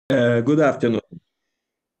Good afternoon.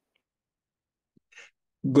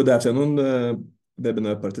 Good afternoon,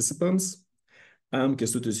 webinar participants. I'm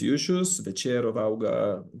Kęstutis Juščius, the chair of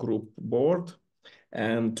AUGA Group Board,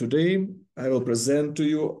 and today I will present to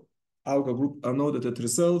you AUGA Group unaudited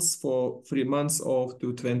results for 3 months of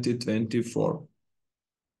 2024.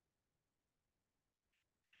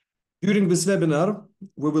 During this webinar,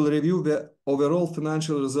 we will review the overall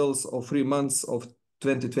financial results of 3 months of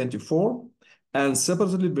 2024 and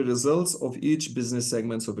separately the results of each business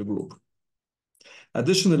segments of the group.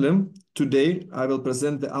 Additionally, today I will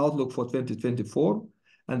present the outlook for 2024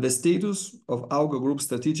 and the status of AUGA Group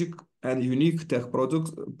strategic and unique tech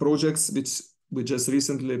projects, which we just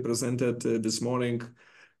recently presented this morning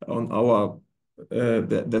on our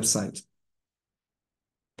website.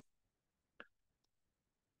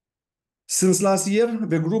 Since last year,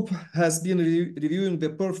 the group has been reviewing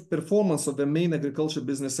the performance of the main agriculture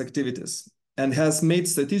business activities and has made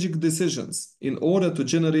strategic decisions in order to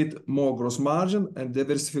generate more gross margin and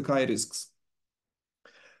diversify risks.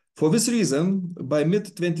 For this reason, by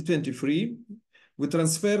mid-2023, we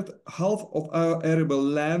transferred half of our arable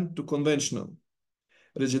land to conventional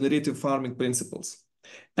regenerative farming principles.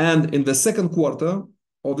 And in the second quarter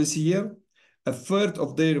of this year, a third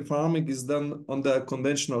of dairy farming is done under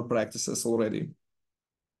conventional practices already.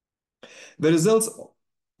 The results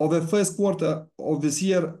of the first quarter of this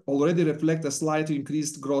year already reflect a slightly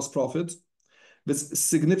increased gross profit, with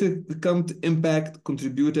significant impact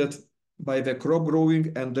contributed by the crop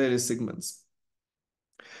growing and dairy segments.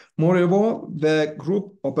 Moreover, the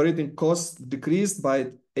group operating costs decreased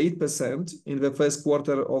by 8% in the first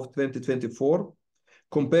quarter of 2024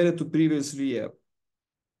 compared to previous year,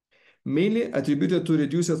 mainly attributed to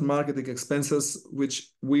reduced marketing expenses, which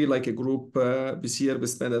we, like a group, this year we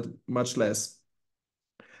spent much less.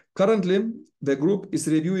 Currently, the group is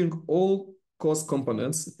reviewing all cost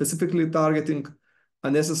components, specifically targeting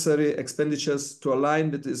unnecessary expenditures to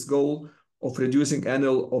align with its goal of reducing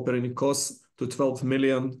annual operating costs to 12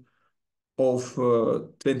 million of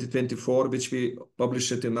 2024, which we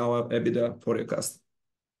published it in our EBITDA forecast.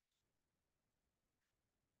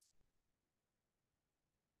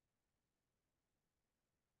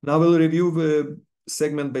 Now we'll review the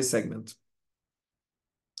segment by segment.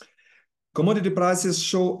 Commodity prices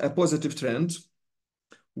show a positive trend.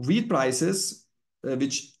 Wheat prices,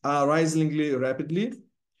 which are rising rapidly,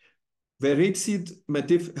 the rapeseed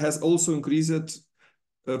motif has also increased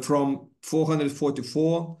from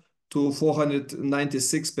 444 to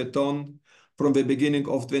 496 per ton from the beginning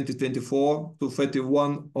of 2024 to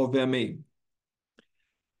 31 of May.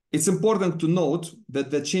 It's important to note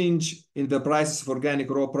that the change in the prices of organic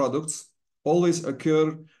raw products always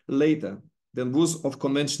occur later than those of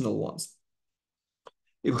conventional ones.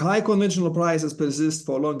 If high conventional prices persist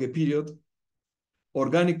for a longer period,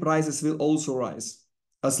 organic prices will also rise,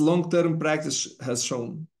 as long-term practice has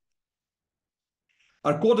shown.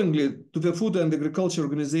 Accordingly to the Food and Agriculture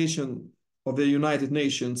Organization of the United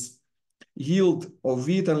Nations, yield of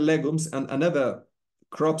wheat and legumes and other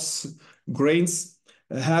crops, grains,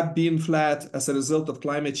 have been flat as a result of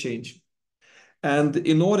climate change. And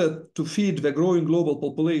in order to feed the growing global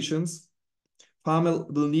populations, farmers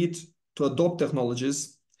will need to adopt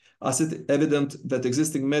technologies, as it is evident that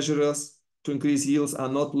existing measures to increase yields are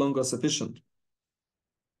not longer sufficient.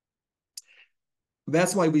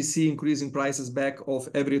 That's why we see increasing prices back of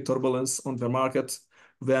every turbulence on the market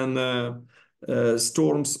when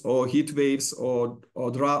storms or heat waves or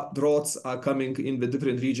droughts are coming in the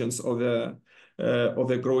different regions of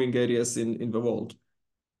the growing areas in the world.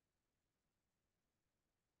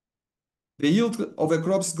 The yield of the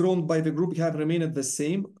crops grown by the group have remained the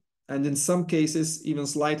same, and in some cases even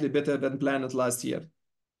slightly better than planned last year.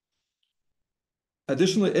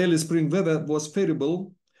 Additionally, early spring weather was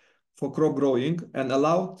favorable for crop growing and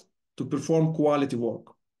allowed to perform quality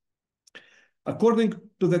work. According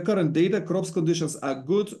to the current data, crops conditions are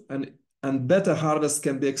good and better harvest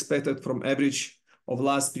can be expected from average of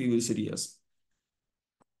last previous years.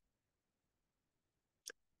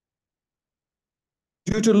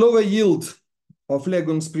 Due to lower yield of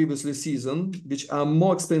legumes previously season, which are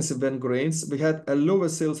more expensive than grains, we had a lower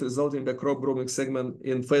sales result in the crop growing segment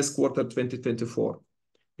in first quarter 2024.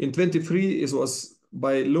 In 2023, it was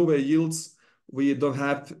by lower yields, we don't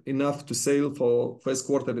have enough to sell for first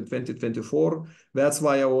quarter in 2024. That's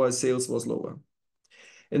why our sales was lower.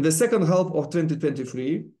 In the second half of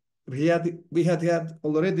 2023, we had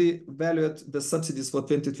already valued the subsidies for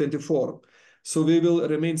 2024. So we will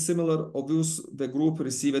remain similar of those the group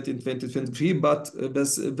received in 2023, but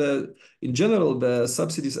in general, the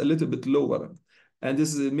subsidies are a little bit lower. And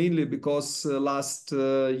this is mainly because last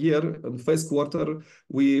year, in the first quarter,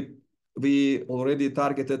 we already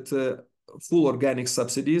targeted full organic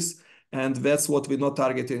subsidies, and that's what we're not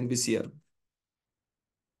targeting this year.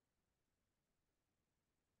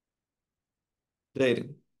 Dairy.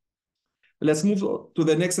 Let's move to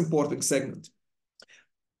the next important segment.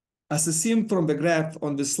 As seen from the graph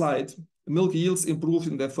on this slide, milk yields improved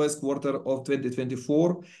in the first quarter of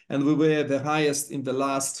 2024, and we were the highest in the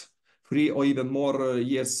last 3 or even more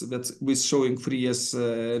years. That we're showing 3 years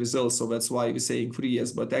results, so that's why we're saying 3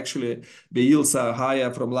 years. But actually, the yields are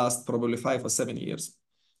higher from last probably 5 or 7 years.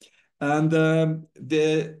 And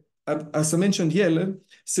as I mentioned earlier,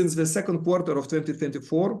 since the second quarter of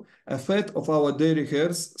 2024, a third of our dairy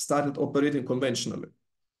herds started operating conventionally.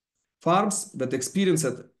 Farms that experienced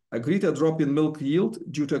a greater drop in milk yield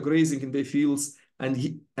due to grazing in the fields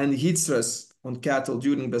and heat stress on cattle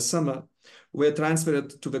during the summer were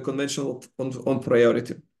transferred to the conventional on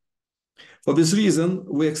priority. For this reason,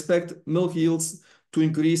 we expect milk yields to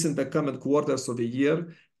increase in the coming quarters of the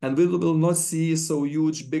year, and we will not see so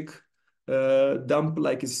huge big dump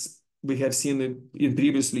like we have seen in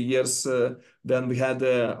previous years. Then we had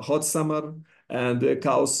a hot summer and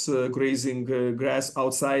cows grazing grass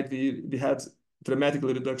outside. We had dramatic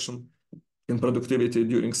reduction in productivity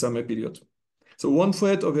during summer period. So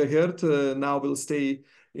 1/3 of the herd now will stay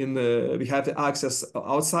in. We have the access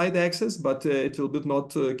outside access, but it will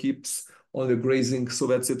not keep on the grazing, so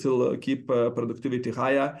that it will keep productivity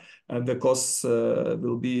higher, and the costs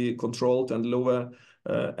will be controlled and lower,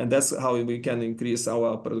 and that's how we can increase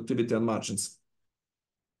our productivity and margins.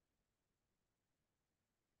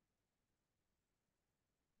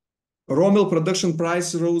 Raw milk production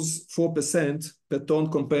price rose 4% per ton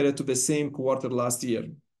compared to the same quarter last year.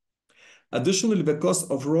 Additionally, the cost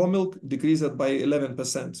of raw milk decreased by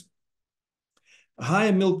 11%.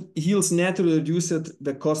 Higher milk yields naturally reduced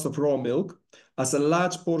the cost of raw milk, as a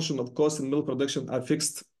large portion of costs in milk production are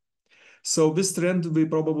fixed. So this trend we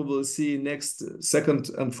probably will see next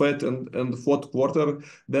second and third and fourth quarter.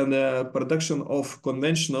 Then production of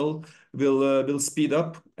conventional will speed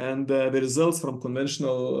up, and the results from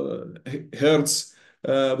conventional herds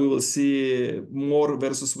we will see more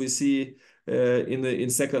versus we see in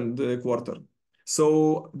second quarter.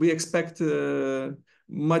 So we expect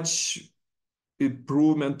much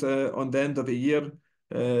improvement on the end of the year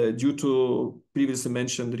due to previously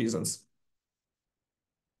mentioned reasons.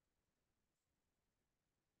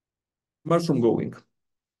 Mushroom growing.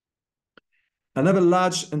 Another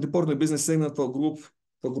large and important business segment for group.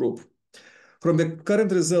 From the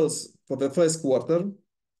current results for the first quarter,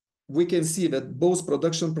 we can see that both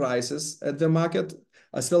production prices at the market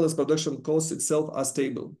as well as production costs itself are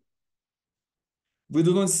stable. We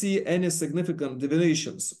do not see any significant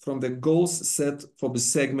deviations from the goals set for the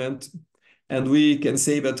segment, and we can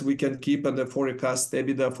say that we can keep on the forecast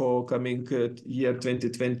EBITDA for coming year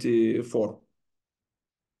 2024.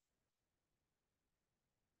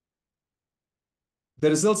 The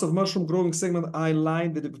results of mushroom growing segment are in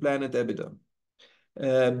line with the planned EBITDA.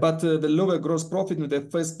 But the lower gross profit in the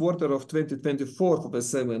first quarter of 2024 for the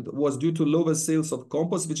segment was due to lower sales of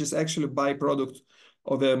compost, which is actually a byproduct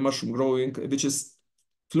of the mushroom growing, which is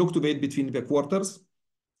fluctuate between the quarters.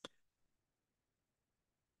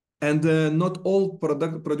 And not all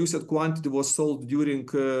produced quantity was sold during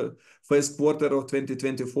first quarter of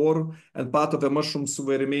 2024, and part of the mushrooms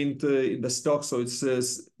were remained in the stock. So it's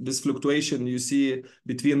this fluctuation you see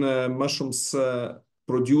between mushrooms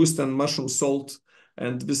produced and mushrooms sold,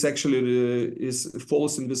 and this actually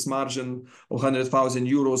falls in this margin of 100,000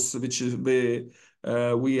 euros, which is we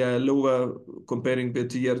are lower comparing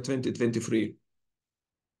with the year 2023.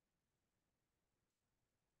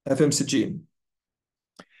 FMCG.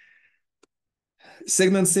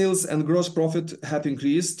 Segment sales and gross profit have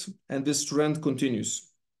increased, and this trend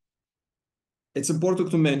continues. It's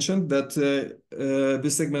important to mention that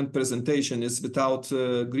this segment presentation is without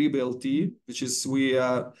Grybai LT, which is we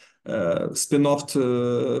are spin-off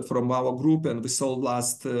from our group, and we sold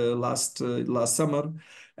last summer.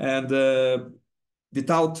 And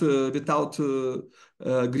without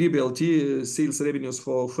Grybai LT, sales revenues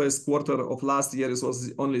for first quarter of last year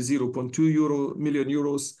was only 0.2 million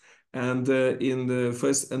euros. And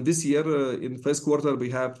this year, in first quarter, we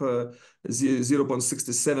have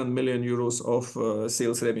 0.67 million euros of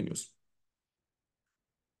sales revenues.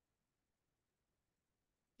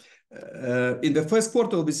 In the first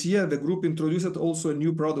quarter of this year, the group introduced also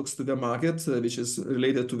new products to the market, which is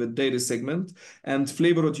related to the dairy segment, and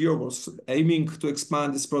flavored yogurts, aiming to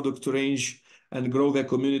expand this product range and grow the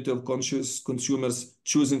community of conscious consumers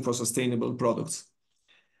choosing for sustainable products.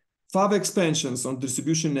 Further expansions on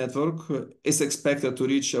distribution network is expected to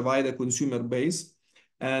reach a wider consumer base,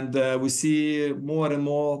 and we see more and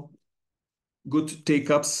more good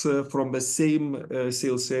take-ups from the same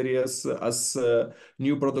sales areas as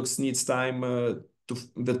new products needs time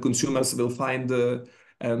that consumers will find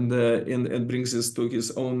and brings this to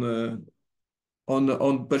his own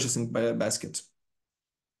purchasing basket.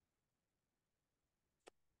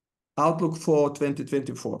 Outlook for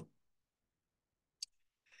 2024.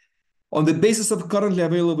 On the basis of currently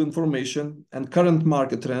available information and current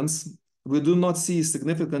market trends, we do not see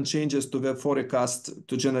significant changes to the forecast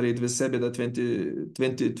to generate with EBITDA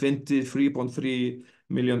 23.3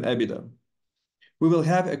 million EBITDA. We will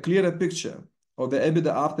have a clearer picture of the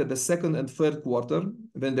EBITDA after the second and third quarter,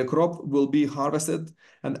 when the crop will be harvested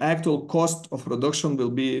and actual cost of production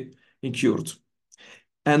will be incurred.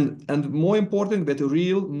 And more important, that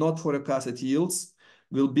real, not forecasted yields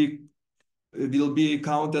will be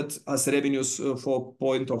counted as revenues for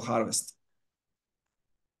point of harvest.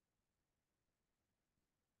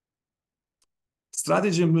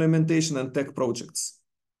 Strategy implementation and tech projects.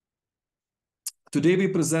 Today we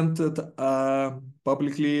presented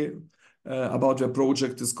publicly about the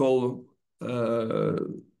project is called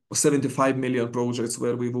 75 million projects,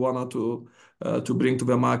 where we wanted to bring to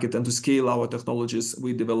the market and to scale our technologies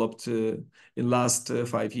we developed in last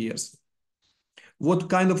 5 years. What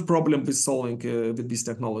kind of problem we're solving with these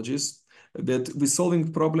technologies? That we're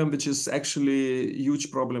solving problem which is actually a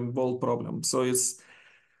huge problem, world problem. So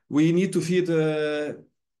we need to feed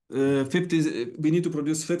we need to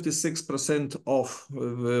produce 56% of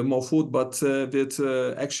more food, but with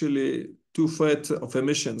actually 2/3 of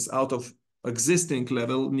emissions out of existing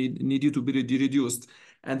level needed to be reduced.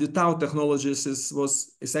 And without technologies,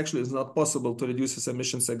 it's actually not possible to reduce its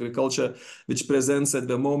emissions agriculture, which presents at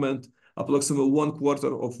the moment approximately 1/4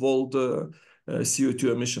 of world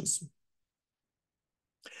CO2 emissions.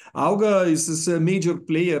 AUGA is a major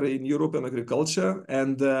player in European agriculture,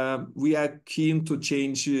 and we are keen to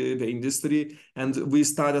change the industry. And we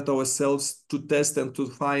started ourselves to test and to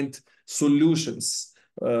find solutions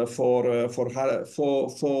for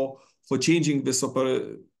changing this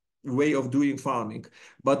way of doing farming.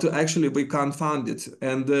 But actually, we can't find it.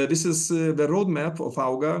 And this is the roadmap of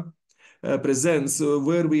AUGA. Presents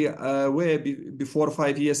where we were before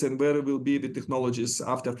 5 years and where we'll be with technologies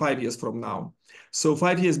after 5 years from now. So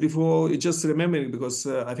 5 years before, just remembering, because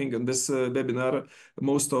I think in this webinar,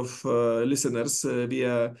 most of listeners, we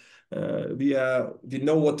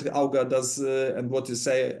know what AUGA does and what is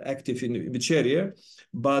active in which area.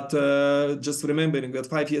 But just remembering that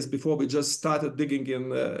 5 years before, we just started digging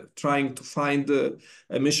in, trying to find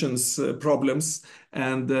emissions problems.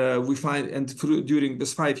 And during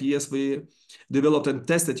this 5 years, we developed and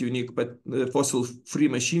tested unique but fossil-free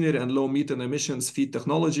machinery and low methane emissions feed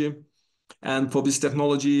technology. And for this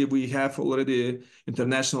technology, we have already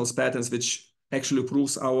international patents, which actually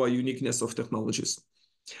proves our uniqueness of technologies.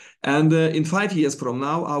 And in 5 years from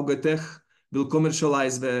now, AUGA Tech will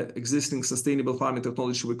commercialize the existing sustainable farming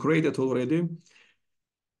technology we created already,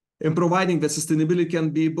 and providing that sustainability can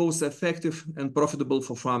be both effective and profitable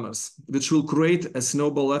for farmers, which will create a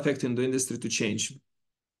snowball effect in the industry to change.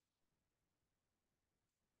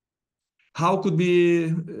 How could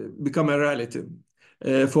we become a reality?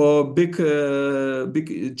 For big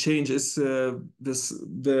changes,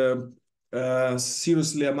 the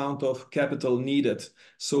seriously amount of capital needed.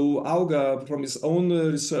 So AUGA, from its own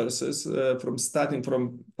resources, from starting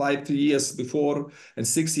from 5 years before and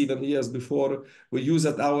 6 even years before, we use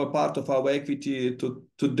that our part of our equity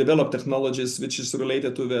to develop technologies which is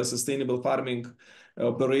related to the sustainable farming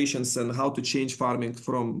operations and how to change farming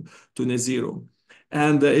to net zero.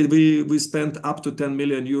 And we spent up to 10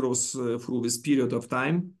 million euros through this period of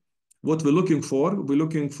time. What we're looking for,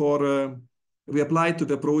 we applied to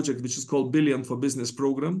the project, which is called Billion for Business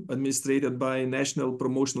program, administered by National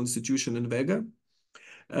Promotional Institution in Vega.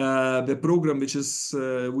 The program, which is,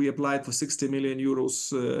 we applied for 60 million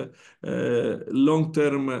euros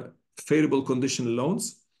long-term favorable condition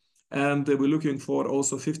loans. And we're looking for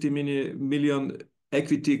also 50 million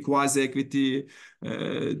equity, quasi-equity,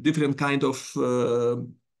 different kind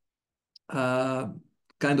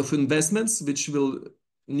of investments, which will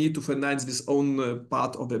need to finance this own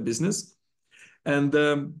part of the business. And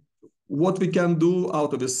what we can do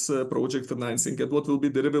out of this project financing and what will be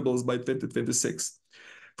deliverables by 2026.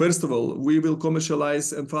 First of all, we will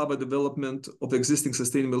commercialize and further development of existing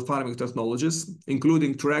sustainable farming technologies,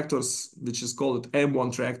 including tractors, which is called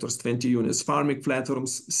M1 tractors, 20 units, farming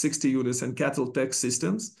platforms, 60 units, and cattle tech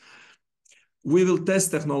systems. We will test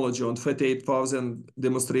technology on 38,000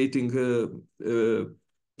 demonstrating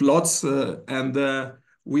plots, and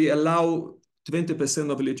we allow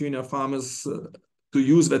 20% of Lithuanian farmers to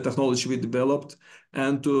use the technology we developed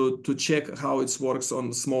and to check how it works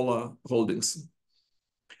on smaller holdings.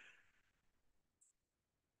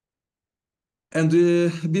 And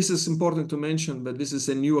this is important to mention that this is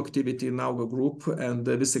a new activity in our group, and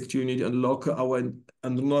this activity unlock our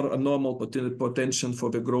normal potential for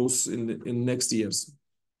the growth in next years.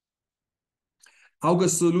 AUGA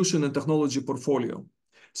solution and technology portfolio.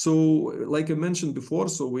 So, like I mentioned before,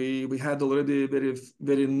 so we had already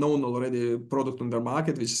very known already product on the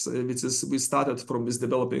market, which is we started from this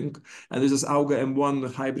developing, and this is AUGA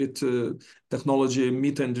M1 hybrid technology,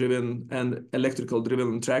 methane-driven and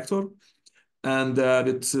electrical-driven tractor. And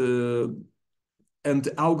AUGA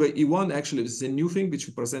E1 actually is a new thing which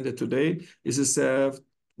we presented today. This is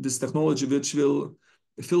this technology which will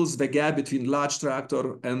fills the gap between large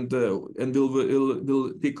tractor and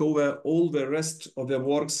will take over all the rest of the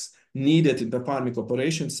works needed in the farming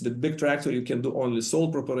operations. With big tractor, you can do only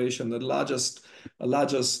soil preparation, the largest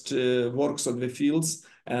works on the fields.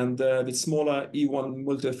 And with smaller E1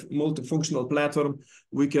 multifunctional platform,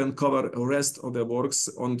 we can cover the rest of the works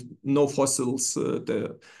on no fossils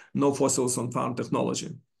on farm technology.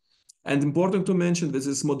 And important to mention, this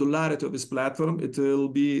is modularity of this platform. It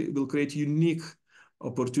will create unique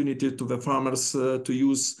opportunity to the farmers to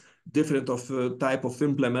use different type of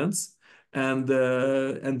implements, and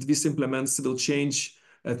these implements will change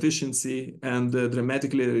efficiency and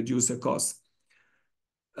dramatically reduce the cost.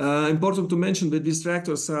 Important to mention that these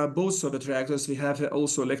tractors are both of the tractors. We have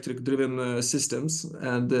also electric-driven systems,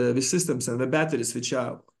 and the systems and the batteries, which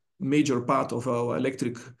are major part of our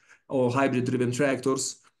electric or hybrid-driven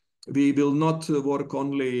tractors. We will not work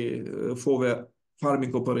only for the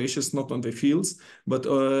farming operations, not on the fields, but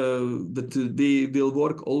they will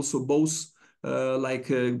work also both like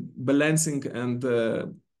balancing and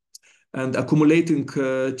accumulating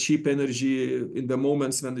cheap energy in the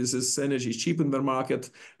moments when this energy is cheap in the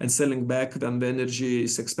market, and selling back when the energy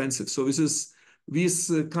is expensive. So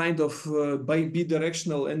this kind of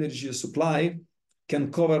bidirectional energy supply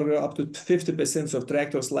can cover up to 50% of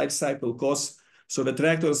tractors' life cycle costs. So the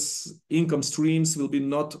tractors' income streams will be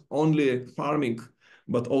not only farming,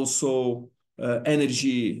 but also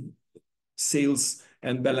energy sales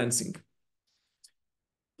and balancing.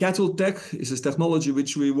 Cattle tech is a technology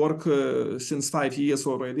which we work since 5 years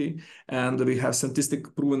already, and we have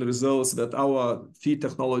scientific proven results that our feed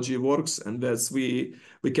technology works, and that we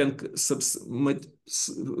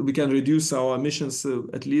can reduce our emissions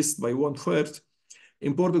at least by 1/3.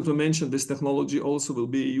 Important to mention, this technology also will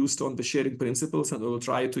be used on the sharing principles, and we will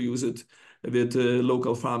try to use it with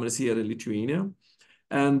local farmers here in Lithuania.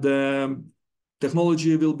 And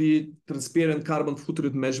technology will be transparent carbon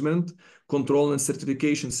footprint measurement, control, and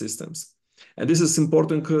certification systems. And this is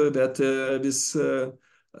important that this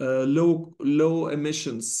low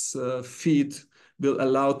emissions feed will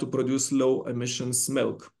allow to produce low emissions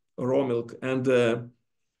milk, raw milk, and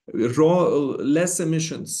less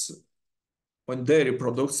emissions on dairy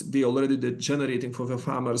products. They already generating for the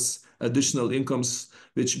farmers additional incomes,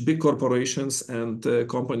 which big corporations and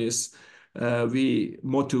companies we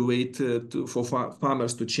motivate for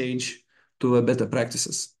farmers to change to better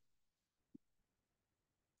practices.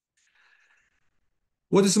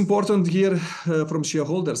 What is important here from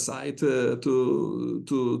shareholder side to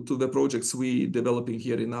the projects we developing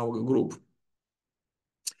here in our group?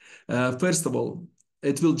 First of all,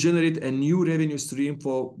 it will generate a new revenue stream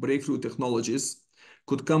for breakthrough technologies.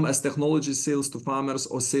 Could come as technology sales to farmers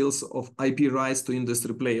or sales of IP rights to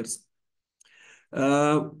industry players.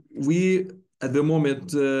 We, at the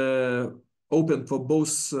moment, open for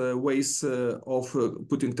both ways of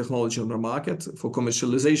putting technology on the market, for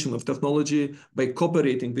commercialization of technology by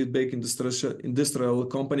cooperating with big industrial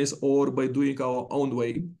companies, or by doing our own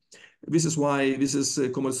way. This is why this is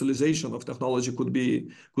commercialization of technology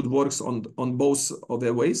could work on both of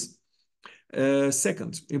their ways.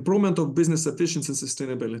 Second, improvement of business efficiency and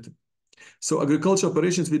sustainability. So agriculture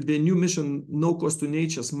operations with the new mission, no cost to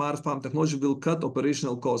nature, smart farm technology will cut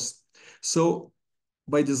operational costs. So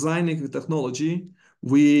by designing the technology,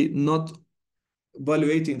 we not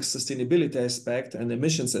evaluating sustainability aspect and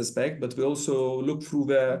emissions aspect, but we also look through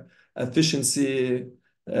the efficiency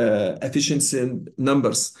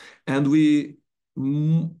numbers. And we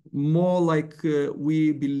more like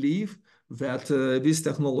we believe that this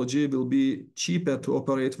technology will be cheaper to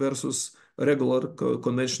operate versus regular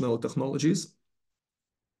conventional technologies.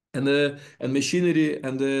 And machinery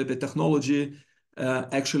and the technology,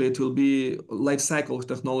 actually it will be life cycle of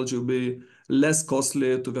technology will be less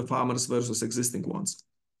costly to the farmers versus existing ones.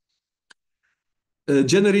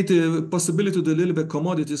 generate the possibility to deliver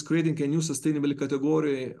commodities, creating a new sustainable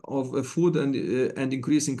category of food and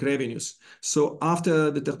increasing revenues. So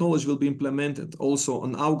after the technology will be implemented also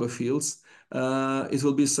on AUGA fields, it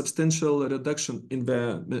will be substantial reduction in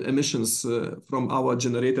the emissions from our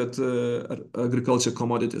generated agriculture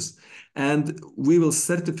commodities. And we will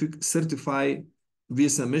certify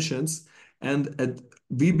these emissions, and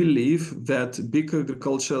we believe that big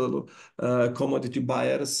agricultural commodity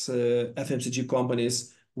buyers, FMCG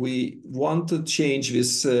companies, we want to change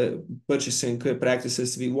these purchasing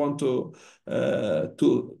practices. We want to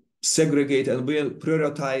segregate and we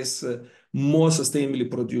prioritize more sustainably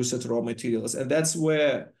produced raw materials. And that's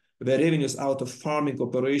where the revenues out of farming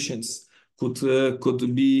operations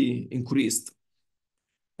could be increased.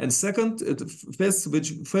 And second, third,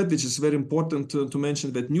 which is very important to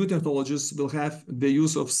mention, that new technologies will have the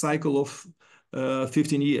use of cycle of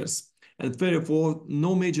 15 years. And therefore,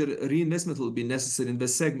 no major reinvestment will be necessary in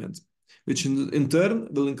this segment, which in turn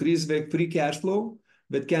will increase the free cash flow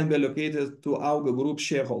that can be allocated to AUGA Group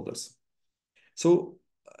shareholders. So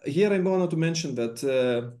here I'm going to mention that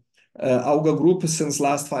AUGA Group, since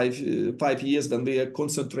last five years, when we are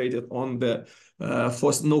concentrated on the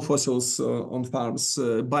no fossils on farms,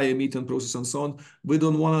 biomethane process and so on, we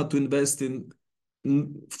don't want to invest in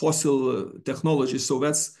fossil technology. So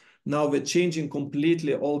that's now we're changing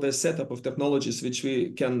completely all the setup of technologies which we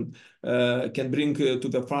can bring to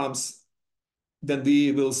the farms. Then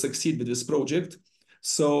we will succeed with this project.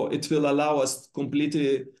 So it will allow us to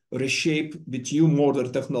completely reshape with new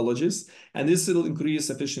modern technologies, and this will increase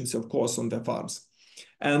efficiency, of course, on the farms.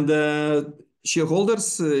 And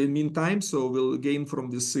shareholders, in meantime, so will gain from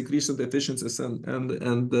this increase of efficiencies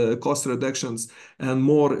and cost reductions and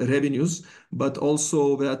more revenues, but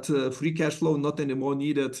also that free cash flow not anymore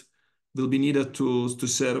needed will be needed to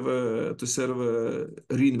serve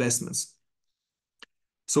reinvestments.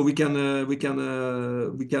 So we can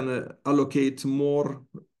allocate more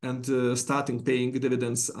and starting paying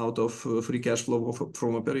dividends out of free cash flow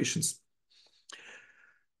from operations.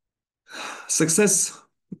 Success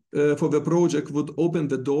for the project would open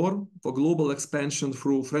the door for global expansion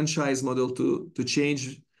through franchise model to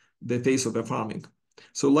change the face of the farming.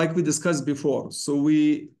 So like we discussed before, so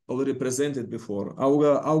we already presented before,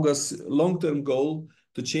 AUGA's long-term goal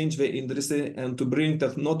to change the industry and to bring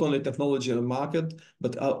not only technology in the market,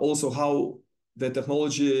 but also how the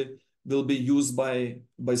technology will be used by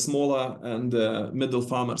smaller and middle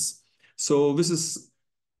farmers. So this is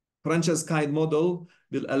franchise kind model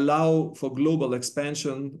will allow for global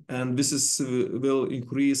expansion, and this will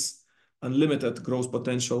increase unlimited growth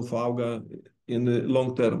potential for AUGA in the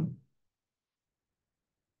long term.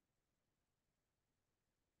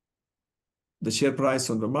 The share price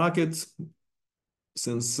on the market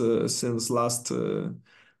since last 4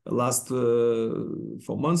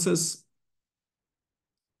 months,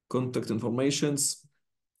 contact informations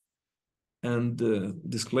and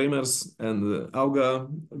disclaimers, and AUGA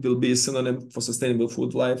will be a synonym for sustainable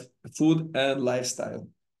food and lifestyle.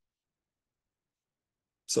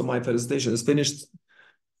 So my presentation is finished.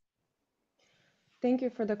 Thank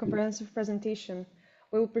you for the comprehensive presentation.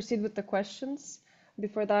 We will proceed with the questions.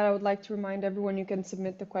 Before that, I would like to remind everyone you can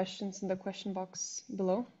submit the questions in the question box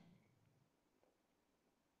below.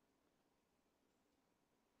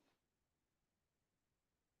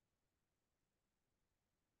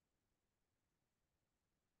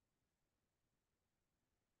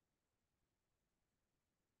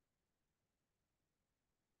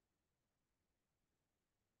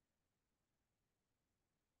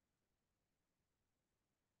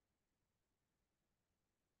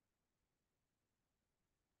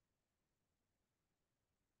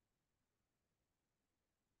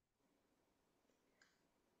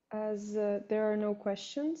 As there are no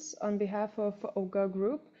questions, on behalf of AUGA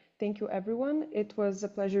Group, thank you everyone. It was a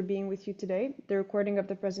pleasure being with you today. The recording of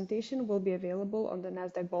the presentation will be available on the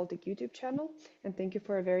Nasdaq Baltic YouTube channel, and thank you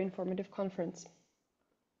for a very informative conference.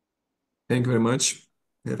 Thank you very much.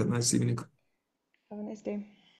 Have a nice evening. Have a nice day.